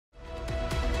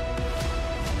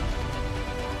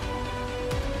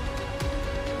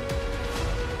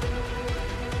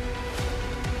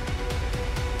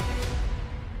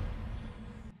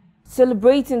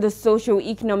celebrating the social,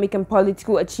 economic and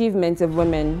political achievements of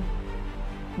women.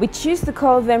 We choose to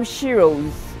call them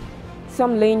sheroes,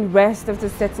 some laying rest after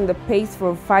setting the pace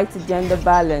for a fight to gender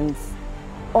balance,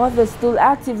 others still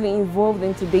actively involved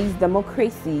in today's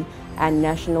democracy and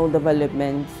national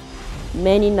development.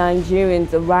 Many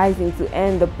Nigerians are rising to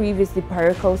end the previously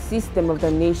patriarchal system of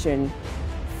the nation.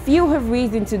 Few have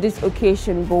risen to this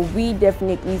occasion, but we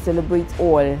definitely celebrate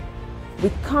all.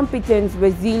 With competence,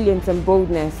 resilience and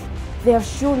boldness, they have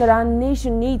shown that our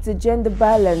nation needs a gender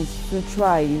balance to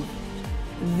thrive.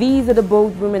 These are the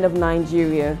bold women of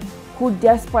Nigeria, who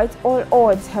despite all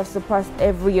odds have surpassed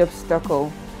every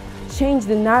obstacle, changed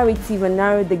the narrative and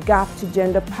narrowed the gap to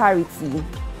gender parity.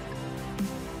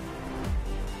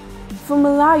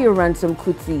 Funmilayo Ransome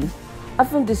Kuti,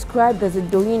 often described as a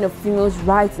Doreen of females'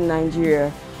 rights in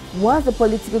Nigeria, was a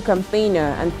political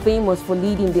campaigner and famous for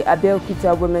leading the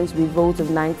Abeokuta Women's Revolt of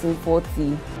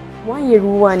 1940.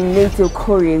 Wanyeruwa and Nato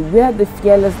Kore were the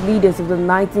fearless leaders of the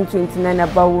 1929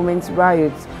 Aba Women's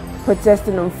Riots,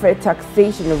 protesting unfair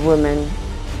taxation of women.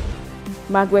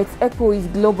 Margaret Ekpo is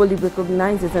globally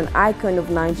recognized as an icon of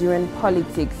Nigerian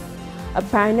politics, a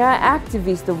pioneer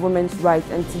activist of women's rights,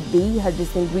 and today her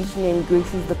distinguished name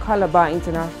graces the Calabar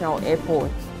International Airport.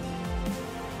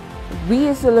 We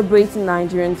are celebrating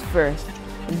Nigerians first.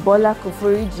 Bola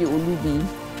Koforiji Olubi,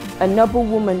 a noble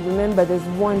woman remembered as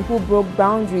one who broke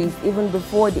boundaries even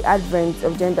before the advent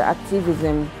of gender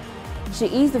activism. She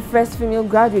is the first female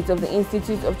graduate of the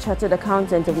Institute of Chartered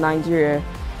Accountants of Nigeria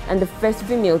and the first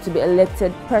female to be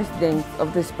elected president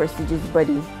of this prestigious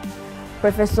body.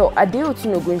 Professor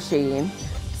Adeotun Ogunsheye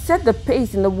set the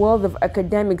pace in the world of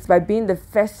academics by being the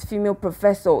first female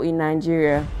professor in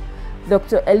Nigeria.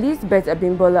 Dr. Elizabeth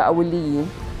Abimbola Awoliyi,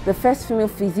 the first female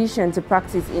physician to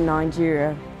practice in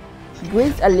Nigeria.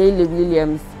 Grace Alele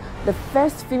Williams, the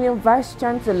first female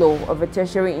vice-chancellor of a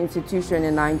tertiary institution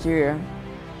in Nigeria.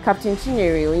 Captain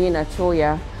Chinyere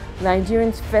Onyenachoya,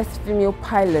 Nigerian's first female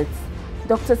pilot.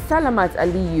 Dr. Salamat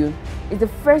Aliyu is the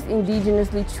first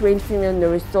indigenously trained female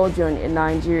neurosurgeon in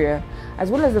Nigeria, as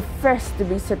well as the first to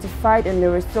be certified a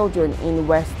neurosurgeon in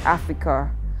West Africa.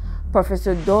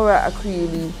 Professor Dora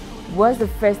Akuyili was the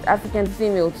first African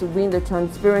female to win the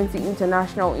Transparency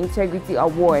International Integrity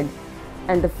Award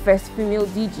and the first female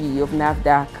DG of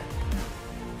NAFDAC.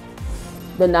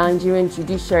 The Nigerian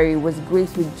judiciary was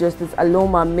graced with Justice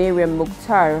Aloma Mariam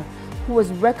Mukhtar, who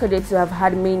was recorded to have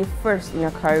had many firsts in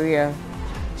her career.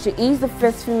 She is the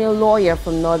first female lawyer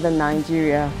from northern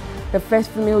Nigeria, the first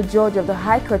female judge of the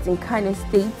High Court in Kano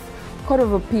State, Court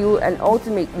of Appeal, and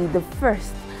ultimately the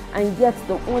first and yet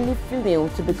the only female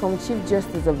to become Chief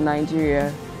Justice of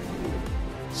Nigeria.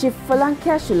 Chief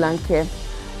Falanke Shulanke,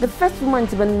 the first woman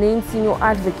to be named Senior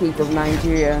Advocate of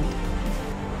Nigeria.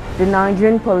 The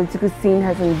Nigerian political scene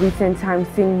has in recent times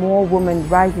seen more women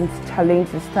rising to challenge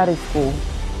the status quo.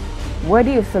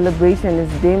 Worthy of celebration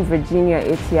is Dame Virginia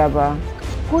Etiaba,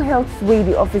 who held sway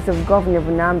the office of Governor of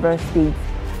Anambra State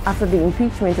after the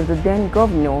impeachment of the then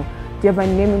governor, thereby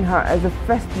naming her as the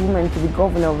first woman to be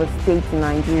governor of a state in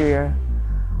Nigeria.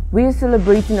 We are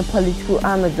celebrating a political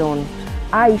Amazon,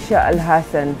 Aisha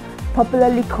Al-Hassan,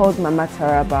 popularly called Mama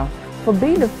Taraba, for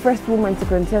being the first woman to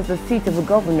contest the seat of a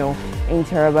governor in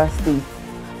Taraba State.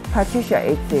 Patricia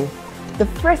Ete, the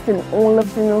first and only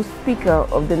female speaker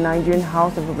of the Nigerian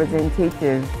House of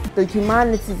Representatives. The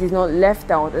humanities is not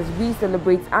left out as we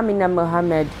celebrate Amina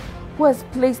Mohammed, who has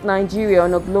placed Nigeria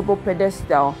on a global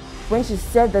pedestal when she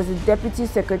served as the Deputy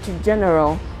Secretary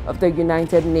General of the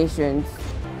United Nations.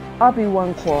 Abi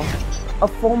Wankwo, a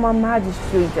former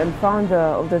magistrate and founder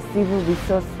of the Civil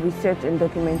Resource Research and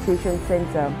Documentation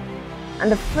Center,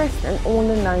 and the first and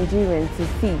only Nigerian to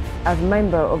sit as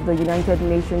member of the United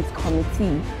Nations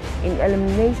Committee in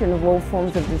Elimination of All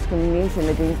Forms of Discrimination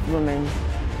Against Women.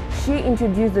 She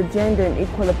introduced the Gender and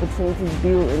Equal Opportunities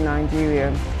Bill in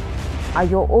Nigeria.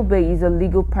 Ayo Obe is a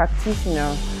legal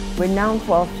practitioner renowned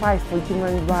for her fight for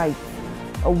human rights,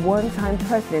 a one-time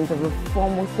president of a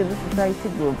formal civil society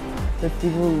group, the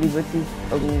Civil Liberties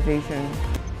Organization.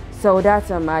 Saudat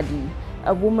Ahmadi,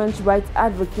 a women's rights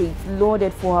advocate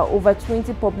lauded for her over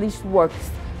 20 published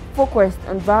works focused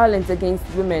on violence against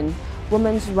women,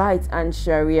 women's rights and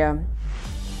Sharia.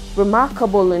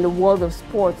 Remarkable in the world of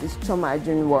sports is Choma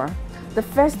Ajunwa, the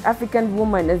first African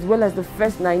woman as well as the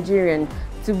first Nigerian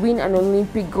to win an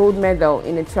Olympic gold medal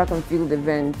in a track and field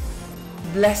event.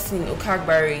 Blessing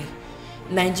Okagbari,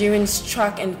 Nigerian's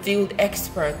track and field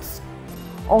experts.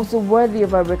 Also worthy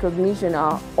of our recognition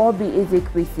are Obi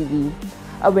Ezekwesili,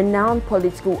 a renowned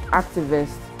political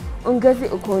activist, Ngozi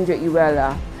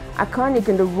Okonjo-Iweala, iconic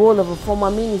in the role of a former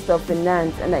Minister of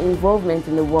Finance and her involvement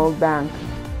in the World Bank,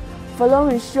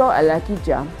 Following Shaw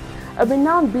Alakija, a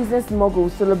renowned business mogul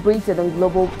celebrated on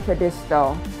global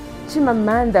pedestal,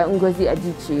 Chimamanda Ngozi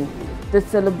Adichie, the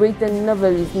celebrated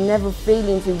novelist, never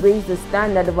failing to raise the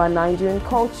standard of our Nigerian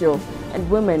culture and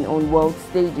women on world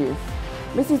stages.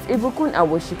 Mrs. Ibukun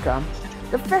Awoshika,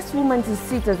 the first woman to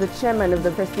sit as the chairman of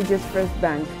the prestigious First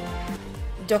Bank.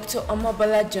 Dr.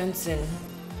 Omobala Johnson,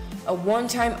 a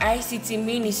one-time ICT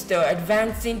minister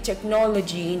advancing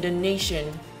technology in the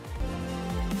nation.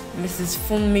 Mrs.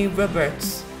 Funmi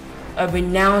Roberts, a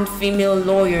renowned female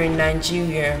lawyer in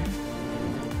Nigeria.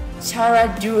 Tara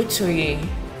Durotoye,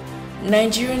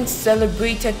 Nigerian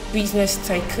celebrated business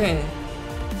tycoon.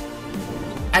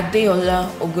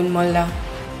 Adeola Ogunmola,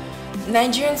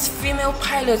 Nigerian's female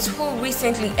pilot who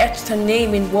recently etched her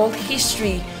name in world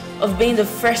history of being the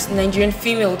first Nigerian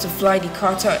female to fly the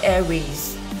Qatar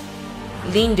Airways.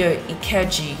 Linda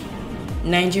Ikeji,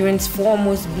 Nigerian's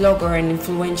foremost blogger and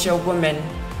influential woman.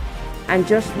 And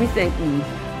just recently,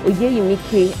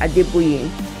 Oyeyemike Adeboye,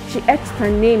 she etched her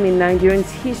name in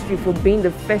Nigerian's history for being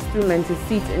the first woman to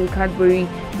sit in Cadbury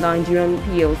Nigerian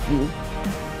PLC.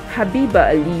 Habiba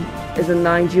Ali is a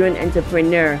Nigerian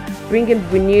entrepreneur bringing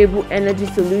renewable energy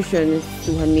solutions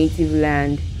to her native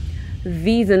land.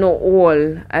 These are not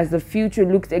all, as the future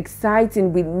looks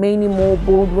exciting with many more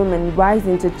bold women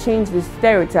rising to change the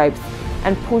stereotypes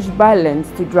and push balance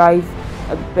to drive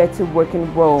a better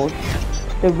working world.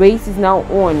 The race is now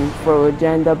on for a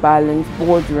gender-balanced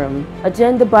boardroom, a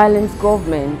gender-balanced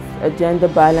government, a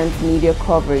gender-balanced media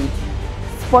coverage,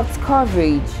 sports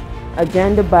coverage, a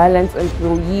gender-balanced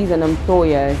employees and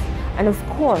employers, and of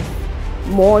course,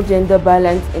 more gender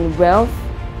balance in wealth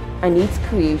and its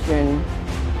creation.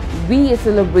 We are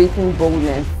celebrating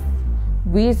boldness.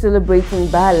 We are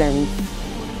celebrating balance.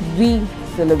 We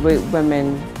celebrate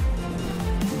women.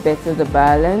 Better the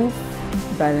balance,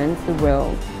 balance the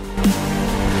world.